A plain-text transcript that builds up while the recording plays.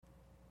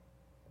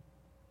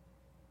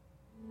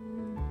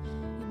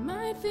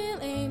feel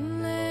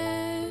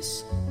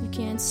aimless. You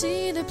can't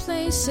see the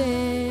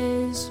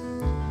places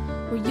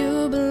where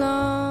you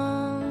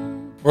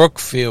belong.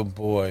 Brookfield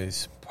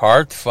Boys,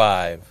 Part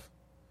 5.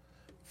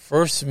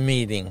 First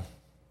meeting.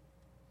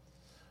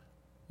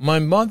 My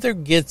mother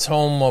gets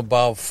home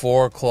about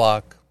 4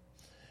 o'clock.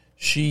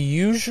 She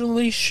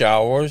usually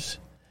showers,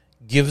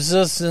 gives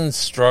us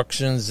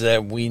instructions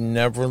that we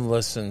never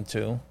listen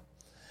to,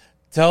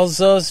 tells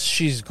us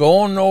she's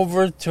going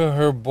over to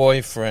her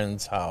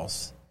boyfriend's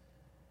house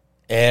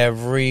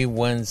every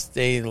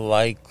Wednesday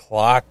like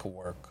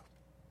clockwork.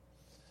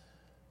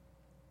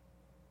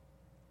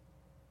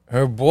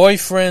 Her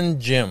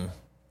boyfriend, Jim,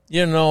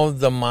 you know,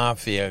 the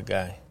mafia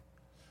guy.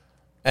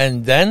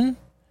 And then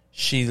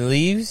she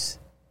leaves.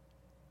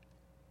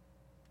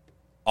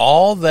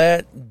 All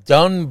that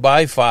done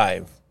by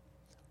 5,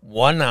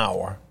 1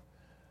 hour.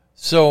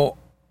 So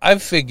I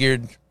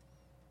figured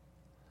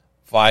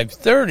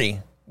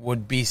 5:30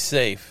 would be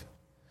safe.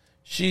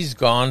 She's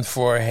gone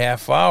for a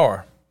half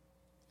hour.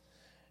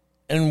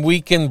 And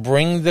we can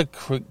bring the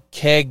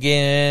keg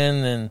in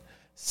and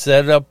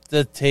set up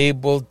the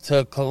table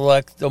to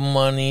collect the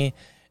money,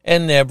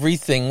 and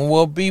everything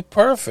will be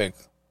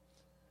perfect.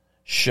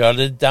 Shut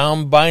it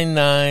down by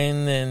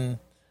 9 and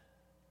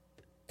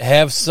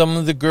have some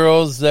of the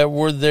girls that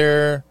were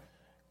there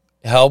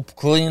help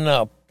clean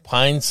up,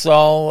 pine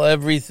sol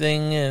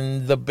everything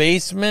in the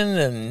basement,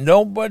 and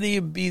nobody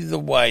would be the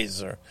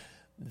wiser.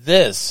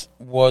 This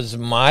was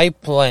my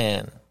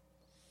plan.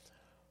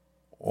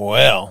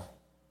 Well,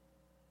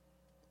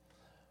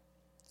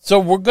 so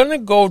we're going to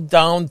go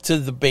down to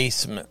the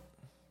basement.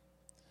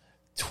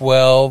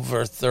 12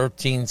 or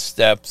 13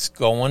 steps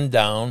going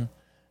down,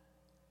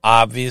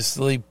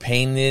 obviously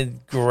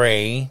painted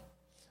gray,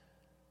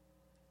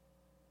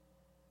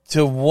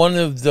 to one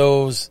of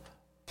those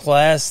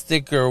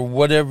plastic or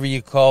whatever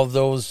you call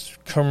those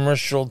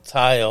commercial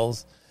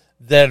tiles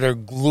that are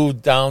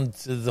glued down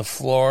to the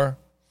floor.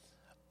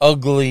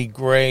 Ugly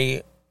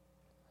gray,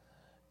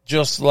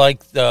 just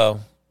like the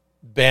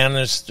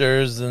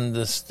banisters and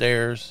the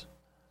stairs.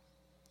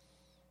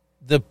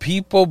 The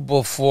people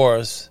before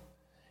us,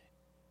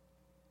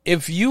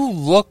 if you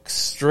look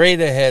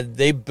straight ahead,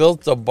 they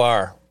built a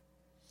bar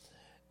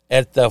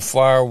at the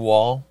far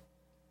wall.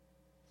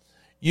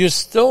 You're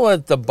still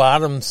at the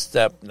bottom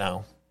step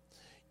now.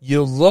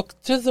 You look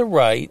to the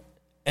right,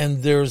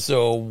 and there's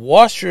a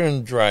washer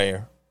and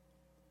dryer,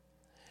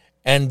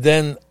 and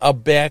then a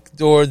back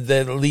door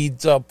that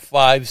leads up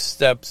 5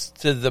 steps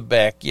to the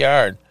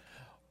backyard.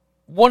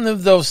 One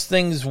of those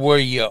things where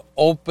you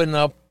open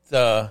up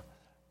the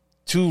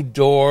 2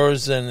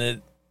 doors and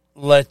it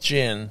lets you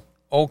in.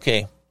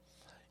 Okay,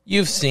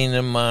 you've seen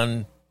them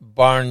on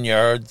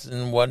barnyards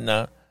and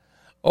whatnot.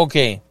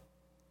 Okay,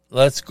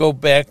 let's go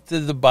back to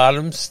the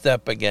bottom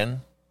step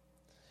again.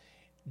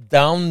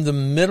 Down the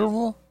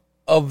middle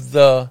of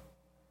the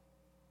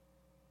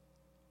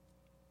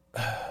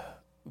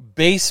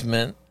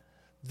basement,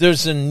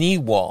 there's a knee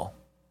wall.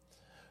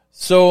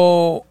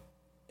 So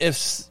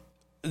if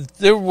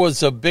there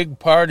was a big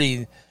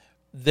party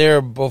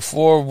there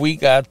before we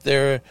got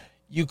there,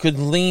 you could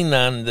lean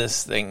on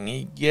this thing.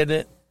 You get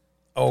it?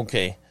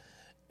 Okay.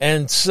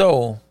 And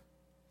so,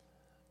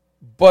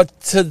 but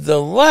to the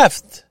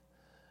left,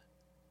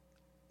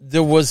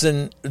 there was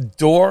a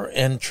door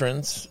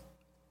entrance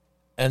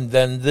and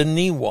then the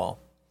knee wall.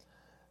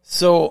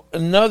 So,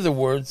 in other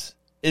words,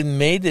 it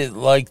made it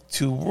like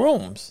 2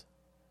 rooms.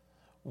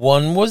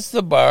 One was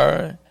the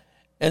bar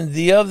and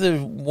the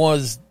other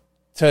was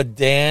to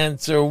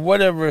dance or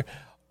whatever.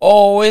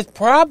 Oh, it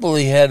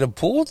probably had a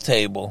pool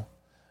table.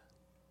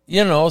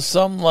 You know,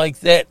 something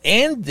like that,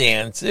 and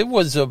dance. It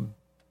was a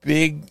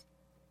big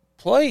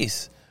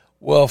place.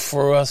 Well,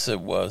 for us it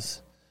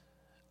was.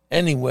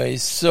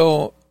 Anyways,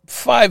 so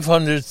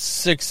 500,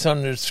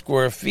 600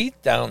 square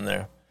feet down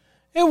there.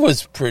 It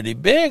was pretty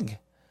big.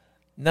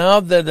 Now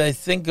that I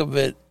think of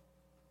it,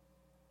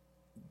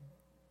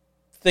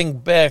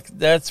 think back,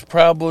 that's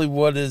probably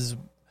what is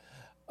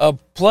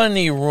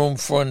plenty of room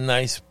for a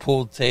nice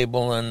pool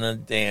table and a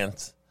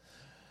dance.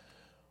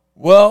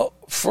 Well,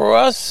 for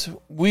us,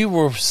 we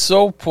were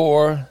so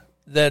poor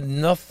that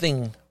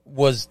nothing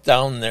was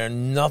down there,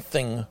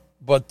 nothing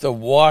but the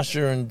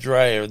washer and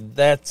dryer.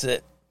 That's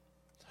it.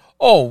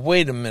 Oh,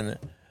 wait a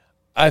minute.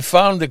 I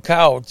found a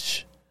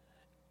couch,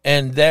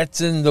 and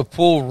that's in the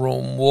pool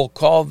room. We'll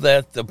call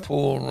that the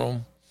pool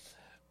room.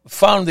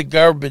 Found a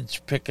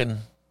garbage picking,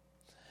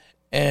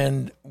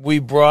 and we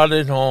brought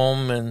it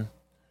home and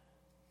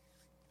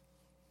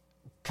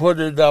put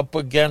it up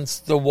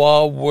against the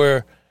wall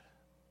where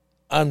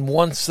on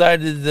one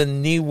side of the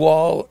knee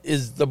wall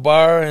is the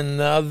bar and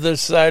the other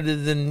side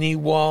of the knee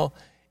wall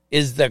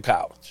is the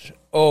couch.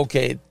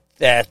 Okay,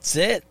 that's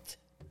it.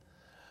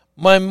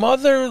 My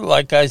mother,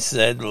 like I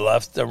said,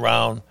 left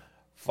around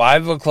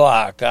 5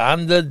 o'clock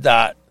on the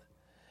dot.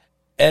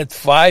 At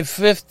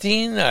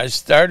 5:15, I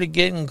started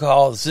getting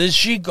calls. Is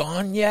she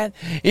gone yet?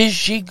 Is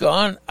she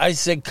gone? I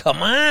said,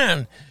 come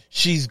on.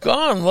 She's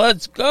gone.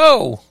 Let's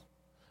go.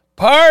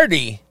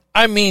 Party.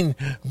 I mean,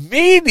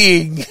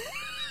 meeting.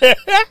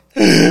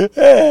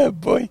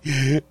 Boy.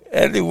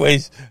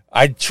 Anyways,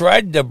 I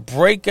tried to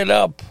break it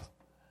up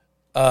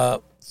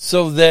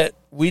so that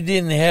we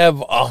didn't have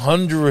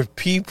 100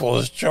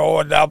 people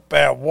showing up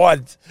at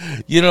once.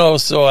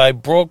 So I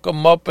broke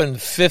them up in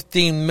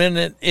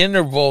 15-minute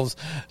intervals.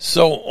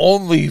 So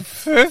only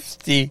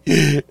 50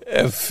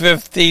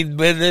 15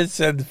 minutes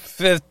and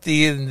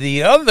 50 in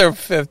the other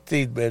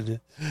 15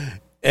 minutes.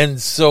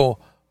 And so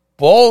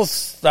both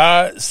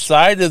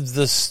side of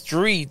the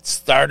street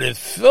started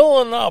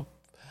filling up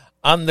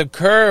on the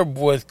curb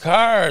with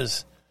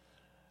cars.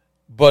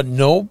 But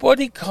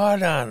nobody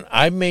caught on.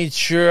 I made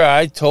sure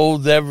I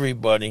told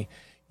everybody,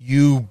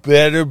 you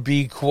better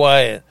be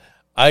quiet.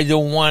 I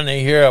don't want to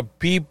hear a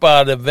peep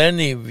out of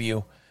any of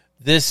you.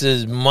 This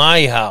is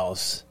my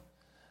house.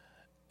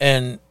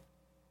 And,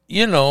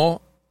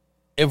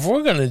 if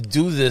we're going to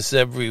do this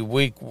every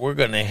week, we're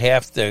going to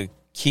have to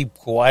keep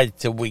quiet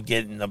till we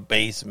get in the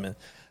basement.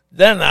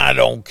 Then I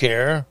don't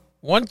care.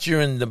 Once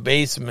you're in the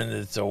basement,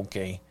 it's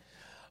okay.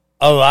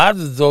 A lot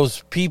of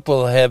those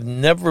people have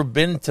never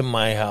been to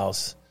my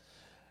house.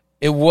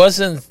 It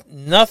wasn't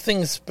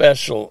nothing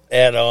special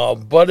at all,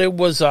 but it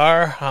was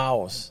our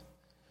house.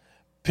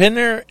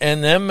 Pinner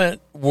and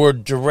Emmett were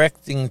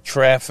directing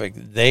traffic.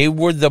 They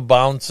were the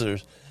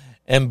bouncers.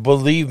 And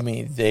believe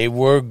me, they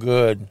were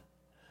good.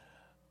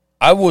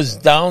 I was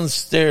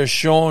downstairs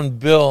showing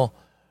Bill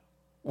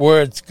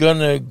where it's going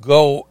to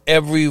go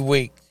every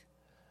week.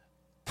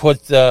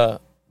 Put the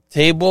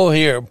table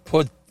here.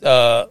 Put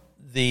the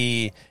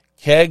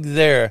keg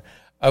there.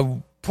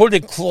 I put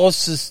it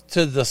closest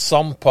to the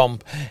sump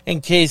pump in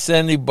case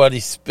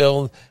anybody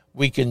spilled.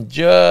 We can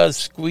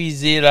just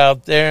squeeze it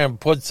out there and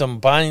put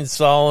some Pine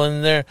Sol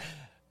in there.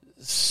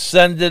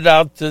 Send it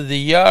out to the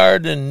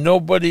yard and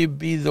nobody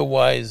be the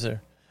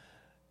wiser.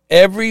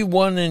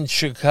 Everyone in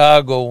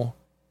Chicago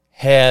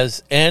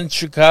and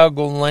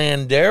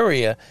Chicagoland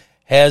area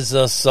has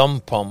a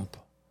sump pump.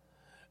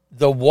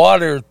 The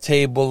water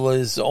table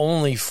is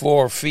only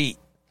 4 feet.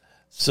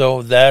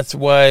 So that's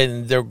why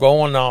they're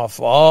going off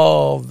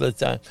all the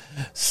time.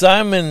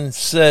 Simon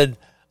said,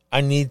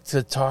 I need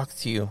to talk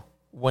to you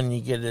when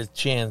you get a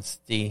chance,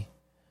 D.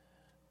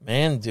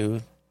 Man,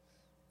 dude,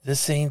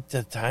 this ain't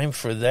the time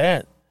for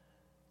that.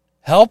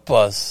 Help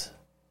us.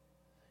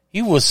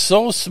 He was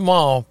so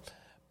small,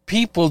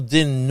 people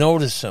didn't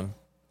notice him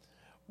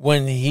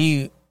when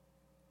he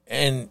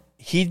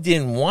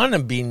didn't want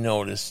to be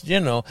noticed.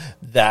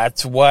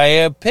 That's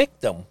why I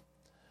picked him.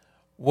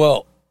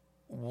 Well,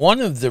 one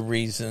of the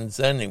reasons,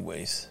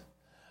 anyways,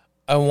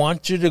 I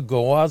want you to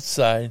go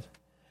outside.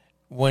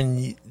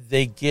 When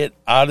they get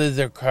out of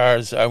their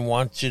cars, I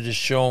want you to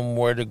show them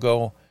where to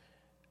go.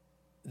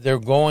 They're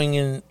going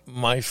in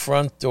my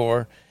front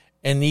door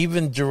and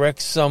even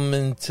direct some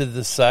into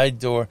the side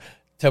door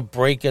to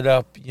break it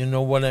up. You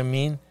know what I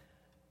mean?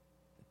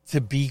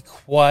 To be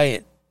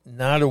quiet,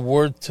 not a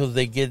word till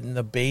they get in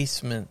the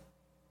basement.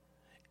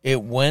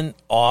 It went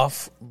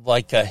off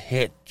like a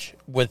hitch,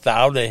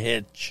 without a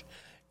hitch.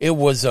 It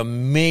was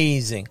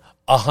amazing.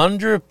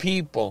 100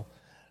 people.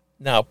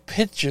 Now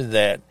picture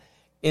that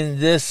in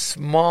this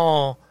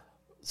small,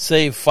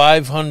 say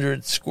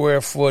 500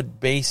 square foot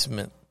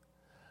basement.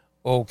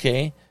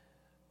 Okay.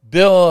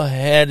 Bill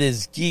had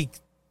his geek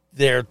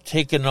there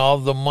taking all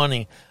the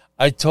money.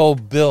 I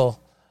told Bill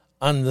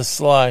on the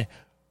sly,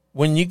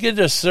 when you get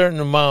a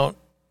certain amount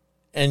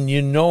and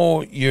you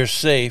know you're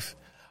safe,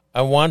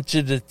 I want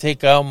you to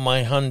take out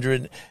my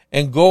 100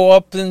 and go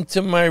up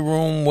into my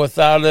room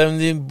without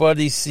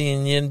anybody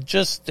seeing you and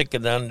just stick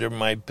it under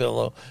my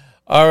pillow.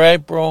 All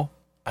right, bro?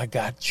 I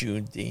got you,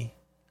 D.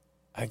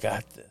 I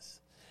got this.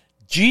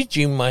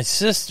 Gigi, my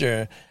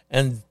sister,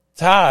 and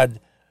Todd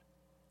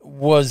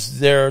was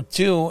there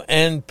too,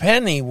 and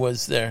Penny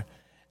was there.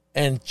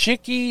 And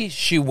Chicky,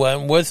 she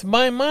went with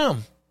my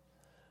mom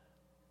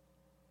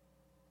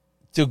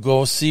to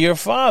go see her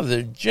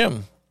father,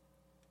 Jim.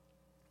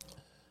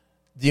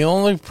 The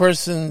only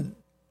person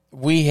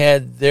we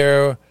had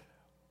there,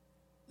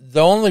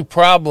 the only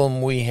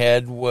problem we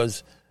had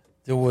was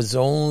there was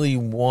only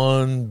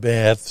one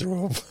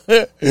bathroom.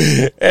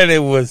 And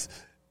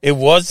it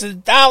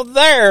wasn't down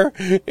there.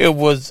 It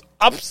was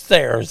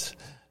upstairs.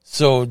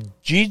 So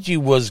Gigi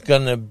was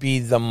going to be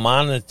the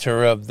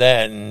monitor of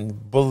that.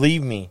 And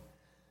believe me,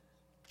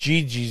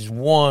 Gigi's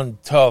one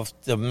tough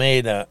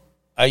tomato.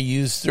 I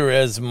used her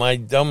as my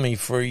dummy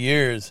for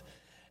years.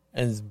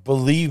 And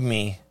believe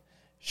me,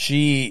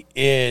 she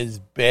is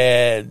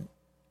bad,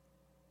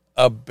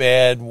 a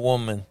bad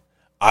woman.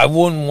 I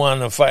wouldn't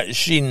want to fight.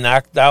 She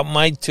knocked out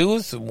my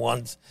tooth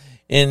once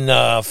in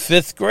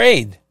 5th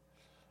grade.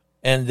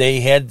 And they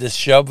had to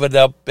shove it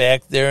up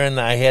back there, and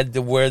I had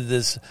to wear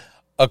this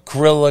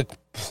acrylic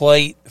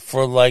plate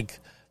for like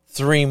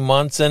 3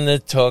 months, and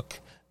it took,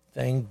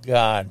 thank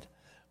God.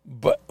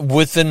 But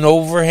with an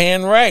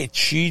overhand right,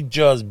 she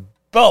just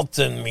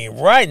belted me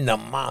right in the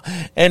mouth.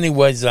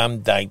 Anyways, I'm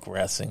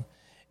digressing.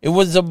 It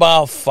was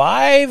about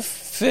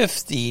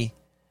 5:50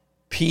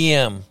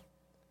 p.m.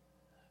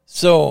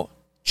 So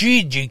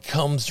Gigi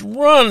comes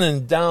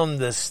running down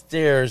the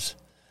stairs.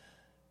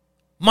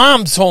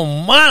 Mom's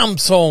home,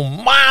 mom's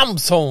home,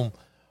 mom's home.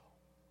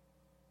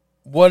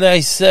 What I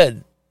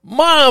said,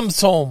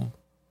 mom's home.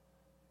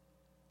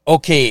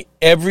 Okay,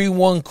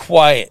 everyone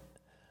quiet.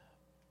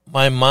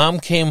 My mom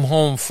came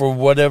home for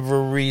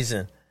whatever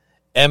reason.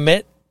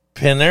 Emmett,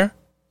 Pinner,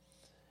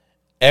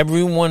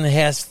 everyone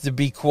has to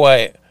be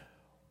quiet.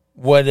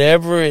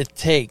 Whatever it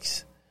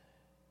takes.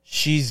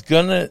 She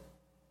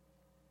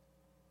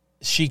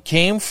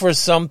came for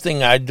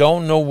something, I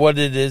don't know what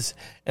it is,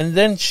 and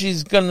then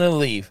she's going to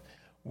leave.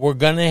 We're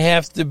going to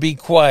have to be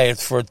quiet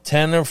for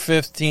 10 or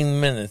 15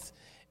 minutes.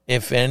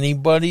 If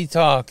anybody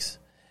talks,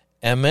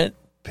 Emmett,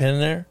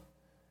 Pinner,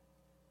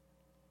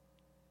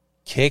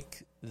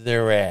 kick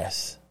their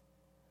ass.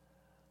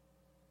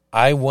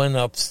 I went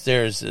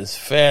upstairs as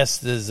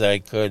fast as I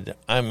could.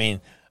 I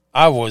mean,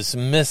 I was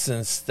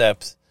missing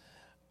steps.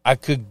 I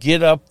could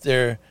get up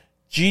there.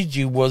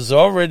 Gigi was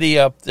already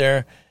up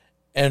there.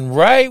 And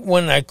right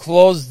when I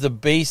closed the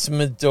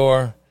basement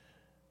door,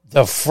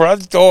 the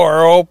front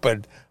door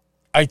opened.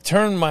 I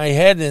turned my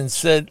head and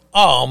said,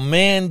 "Oh,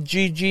 man,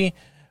 Gigi,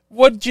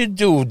 what'd you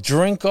do?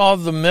 Drink all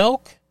the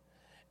milk?"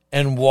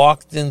 And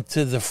walked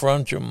into the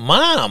front room.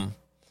 "Mom,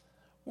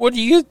 what are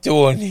you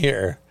doing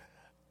here?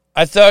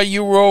 I thought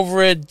you were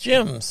over at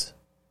Jim's."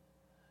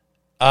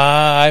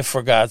 I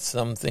forgot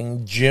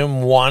something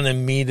Jim wanted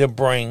me to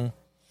bring.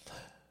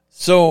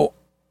 So,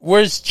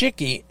 where's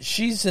Chicky?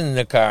 She's in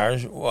the car.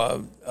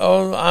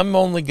 I'm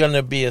only going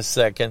to be a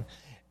second.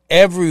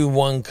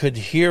 Everyone could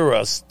hear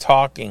us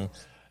talking.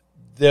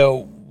 The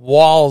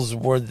walls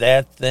were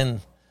that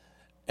thin.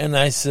 And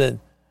I said,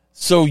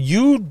 "So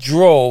you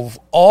drove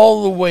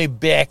all the way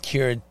back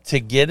here to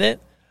get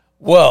it?"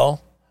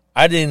 "Well,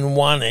 I didn't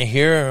want to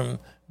hear him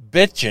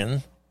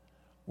bitching."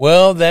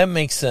 "Well, that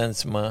makes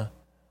sense, Ma."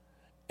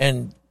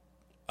 And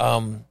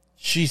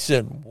she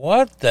said,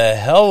 "What the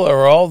hell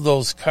are all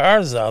those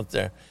cars out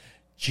there?"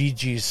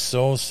 Gigi's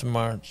so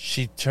smart.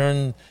 She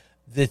turned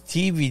the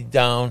TV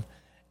down,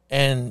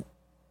 and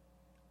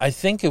I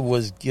think it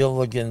was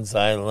Gilligan's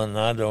Island,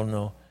 I don't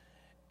know.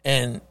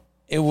 And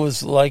it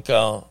was like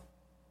a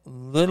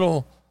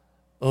little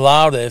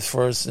loud at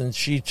first, and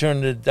she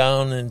turned it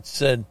down and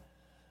said,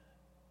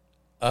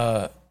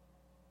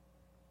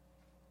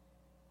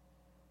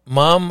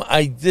 "Mom,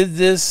 I did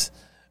this.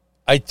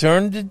 I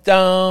turned it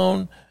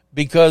down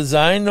because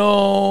I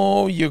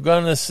know you're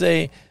going to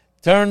say,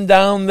 'Turn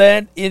down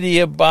that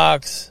idiot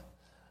box.'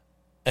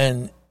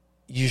 And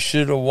you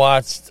should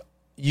watch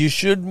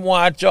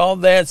all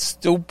that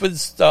stupid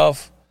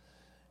stuff."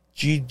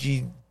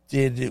 Gigi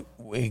did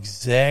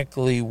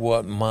exactly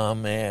what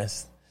Mom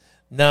asked.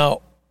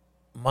 Now,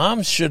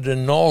 Mom should have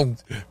known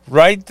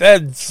right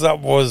then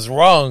something was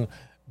wrong,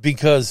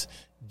 because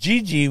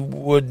Gigi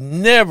would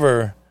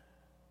never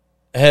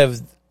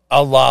have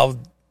allowed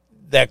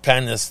that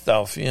kind of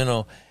stuff,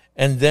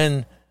 And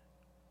then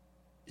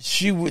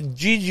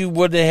Gigi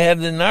would have had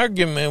an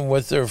argument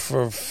with her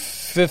for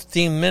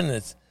 15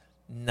 minutes.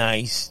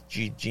 Nice,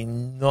 Gigi,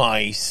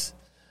 nice.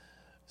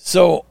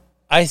 So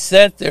I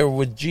sat there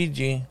with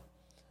Gigi.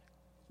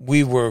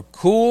 We were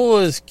cool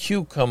as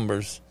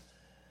cucumbers.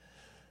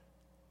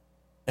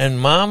 And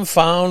Mom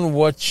found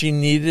what she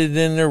needed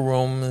in her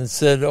room and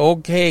said,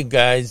 "Okay,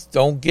 guys,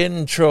 don't get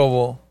in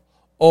trouble."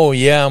 "Oh,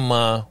 yeah,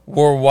 Ma,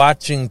 we're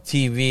watching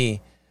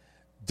TV."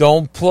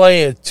 "Don't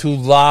play it too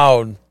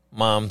loud,"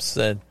 Mom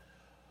said.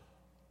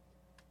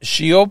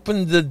 She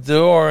opened the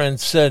door and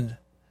said,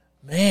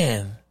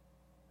 "Man,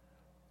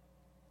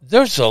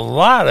 there's a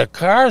lot of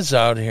cars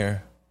out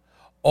here."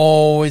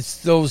 "Oh, it's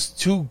those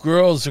two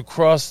girls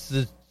across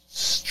the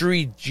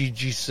street,"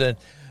 Gigi said.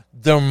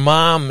 "Their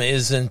mom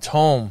isn't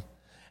home,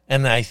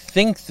 and I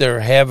think they're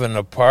having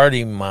a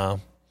party,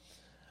 Mom."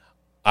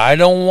 "I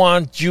don't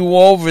want you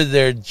over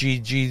there,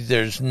 Gigi.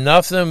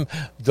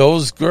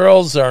 Those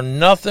girls are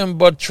nothing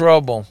but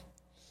trouble.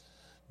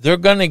 They're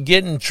going to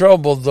get in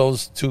trouble,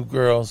 those two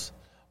girls."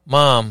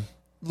 "Mom,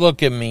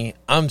 look at me.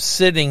 I'm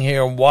sitting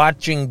here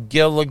watching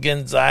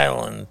Gilligan's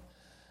Island.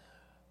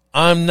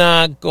 I'm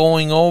not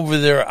going over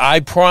there. I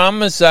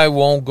promise I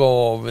won't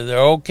go over there,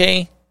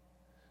 okay?"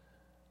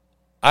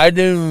 "I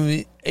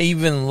didn't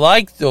even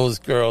like those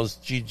girls,"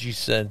 Gigi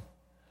said.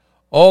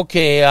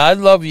 "Okay, I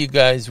love you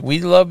guys. We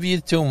love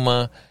you too,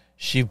 Ma."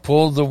 She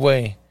pulled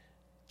away.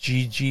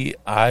 "Gigi,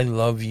 I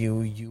love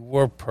you. You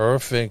were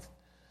perfect."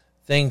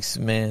 "Thanks,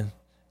 man,"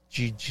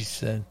 Gigi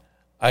said.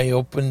 I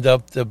opened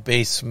up the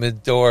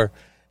basement door.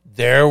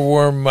 There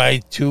were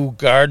my two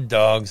guard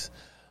dogs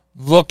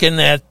looking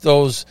at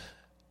those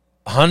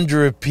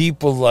 100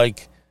 people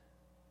like,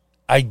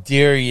 "I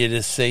dare you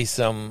to say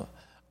something.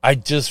 I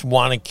just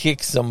want to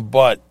kick some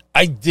butt.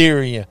 I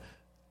dare you."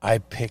 I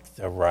picked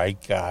the right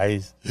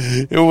guys.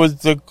 It was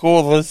the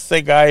coolest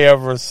thing I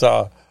ever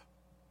saw.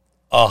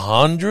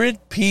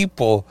 100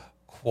 people,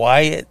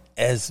 quiet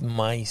as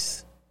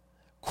mice.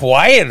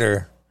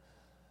 Quieter,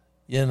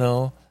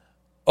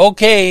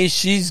 Okay,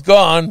 she's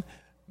gone.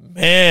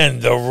 Man,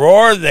 the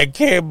roar that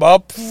came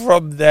up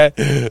from that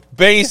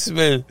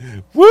basement.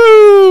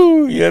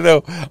 Woo!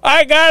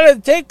 I gotta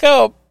take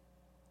up.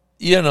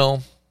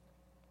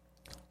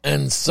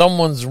 and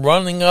someone's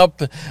running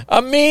up,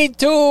 me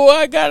too,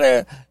 I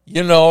gotta,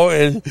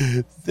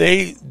 and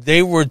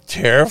they were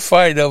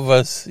terrified of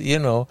us,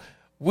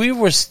 We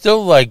were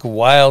still like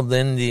wild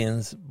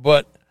Indians,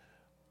 but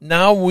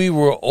now we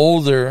were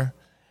older,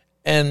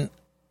 and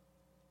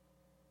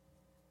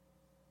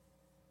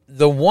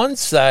the one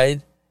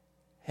side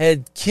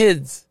had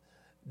kids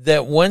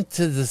that went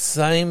to the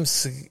same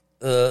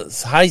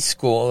high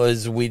school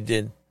as we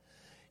did,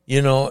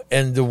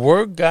 and the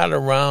word got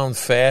around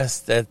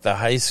fast at the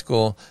high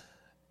school,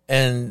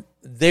 and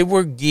they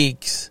were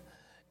geeks,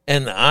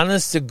 and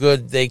honest to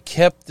good, they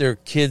kept their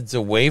kids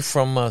away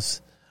from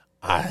us.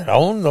 I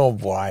don't know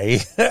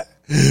why.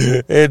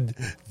 And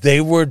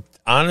they were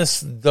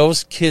honest,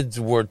 those kids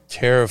were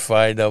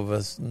terrified of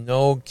us.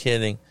 No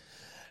kidding.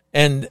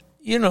 And,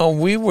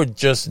 we were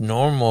just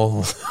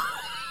normal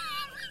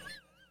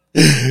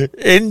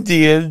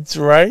Indians,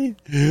 right?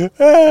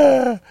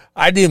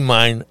 I didn't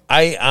mind.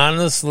 I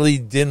honestly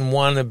didn't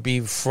want to be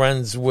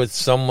friends with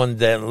someone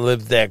that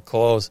lived that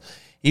close.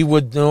 He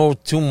would know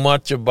too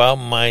much about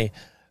my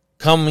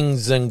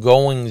comings and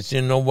goings,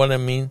 you know what I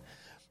mean?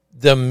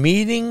 The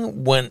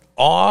meeting went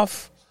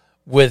off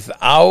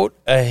without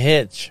a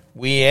hitch.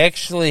 We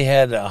actually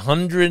had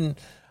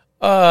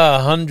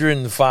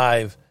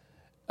 105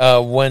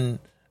 when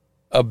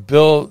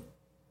Bill.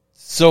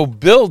 So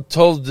Bill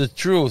told the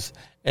truth,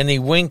 and he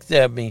winked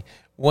at me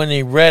when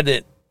he read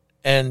it.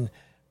 And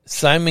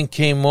Simon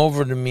came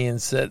over to me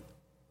and said,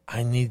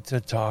 "I need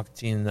to talk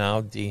to you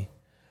now, D."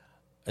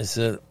 I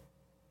said,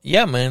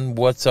 "Yeah, man,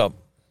 what's up?"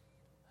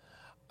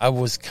 I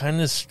was kind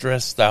of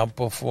stressed out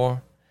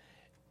before.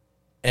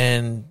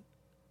 And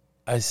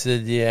I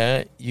said,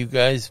 "Yeah, you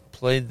guys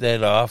played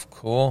that off.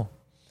 Cool.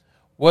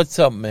 What's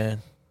up,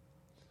 man?"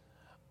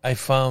 I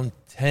found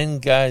 10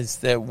 guys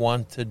that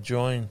want to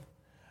join.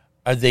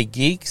 Are they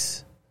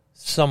geeks?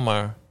 Some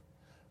are.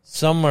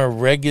 Some are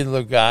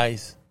regular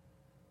guys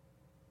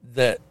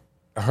that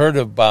heard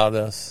about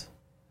us.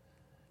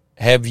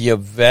 Have you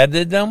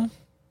vetted them?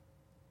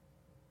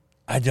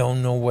 I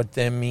don't know what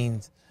that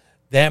means.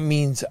 That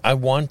means I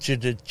want you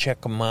to check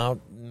them out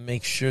and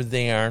make sure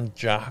they aren't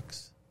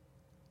jocks.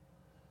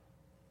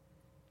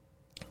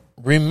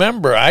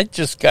 Remember, I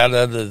just got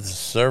out of the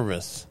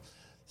service,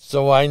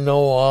 so I know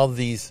all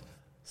these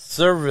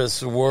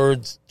service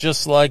words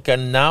just like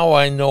now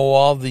I know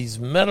all these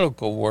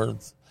medical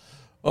words.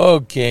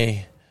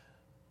 Okay.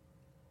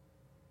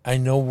 I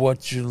know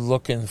what you're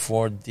looking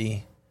for,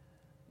 D.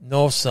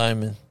 No,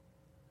 Simon.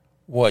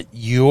 What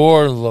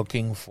you're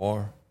looking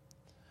for.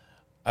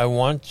 I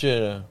want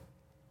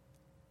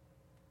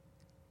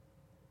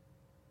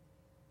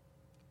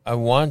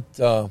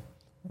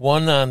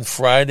one on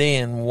Friday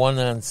and one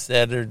on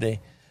Saturday.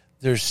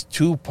 There's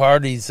 2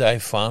 parties I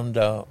found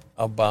out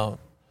about.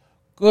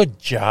 Good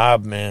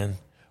job, man.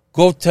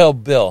 Go tell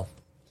Bill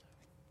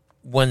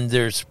when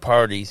there's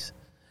parties.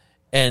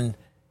 And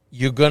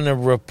you're going to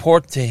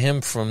report to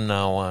him from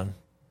now on.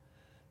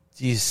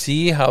 Do you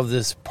see how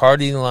this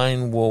party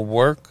line will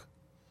work?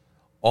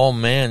 Oh,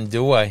 man,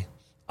 do I.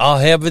 I'll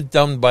have it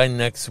done by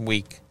next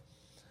week.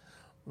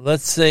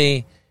 Let's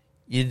say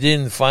you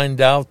didn't find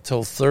out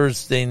till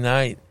Thursday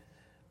night.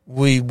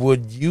 We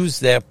would use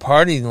that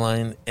party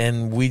line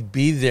and we'd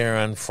be there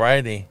on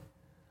Friday.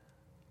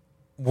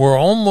 We're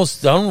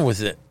almost done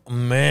with it.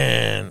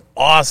 Man,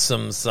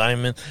 awesome,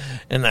 Simon.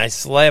 And I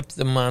slapped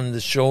him on the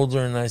shoulder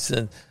and I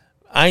said,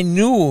 I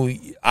knew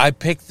I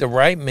picked the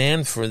right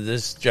man for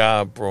this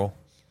job, bro.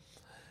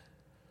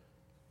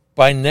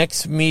 By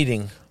next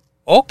meeting,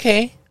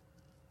 okay,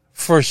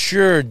 for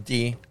sure,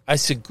 D. I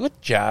said,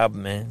 good job,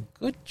 man.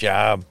 Good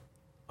job.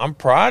 I'm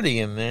proud of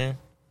you, man.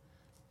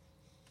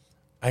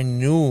 I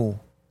knew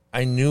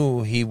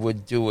he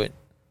would do it.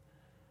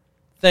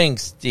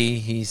 Thanks, D,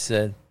 he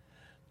said.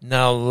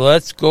 Now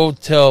let's go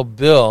tell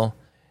Bill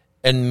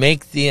and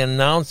make the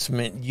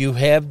announcement. You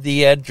have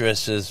the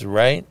addresses,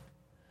 right?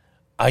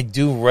 I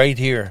do right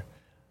here.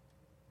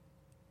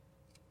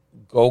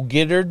 Go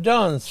get her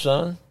done,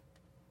 son.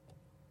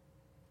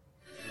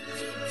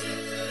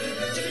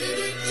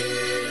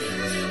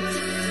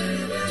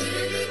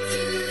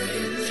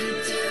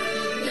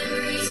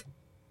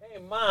 Hey,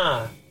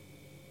 Ma,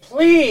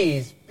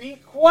 please be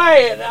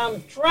quiet.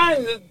 I'm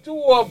trying to do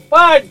a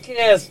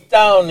podcast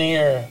down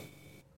here.